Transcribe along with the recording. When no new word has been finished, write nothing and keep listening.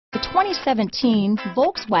2017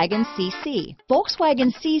 Volkswagen CC. Volkswagen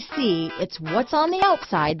CC, it's what's on the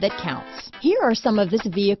outside that counts. Here are some of this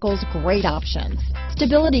vehicle's great options: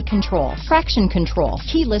 stability control, traction control,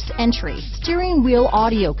 keyless entry, steering wheel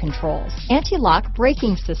audio controls, anti-lock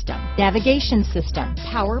braking system, navigation system,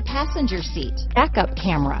 power passenger seat, backup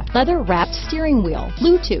camera, leather-wrapped steering wheel,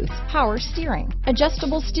 Bluetooth, power steering,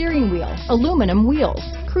 adjustable steering wheel, aluminum wheels,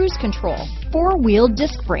 cruise control, four-wheel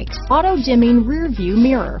disc brakes, auto-dimming rear-view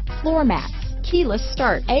mirror, floor mats, keyless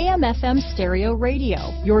start, AM/FM stereo radio.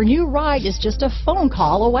 Your new ride is just a phone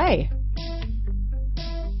call away.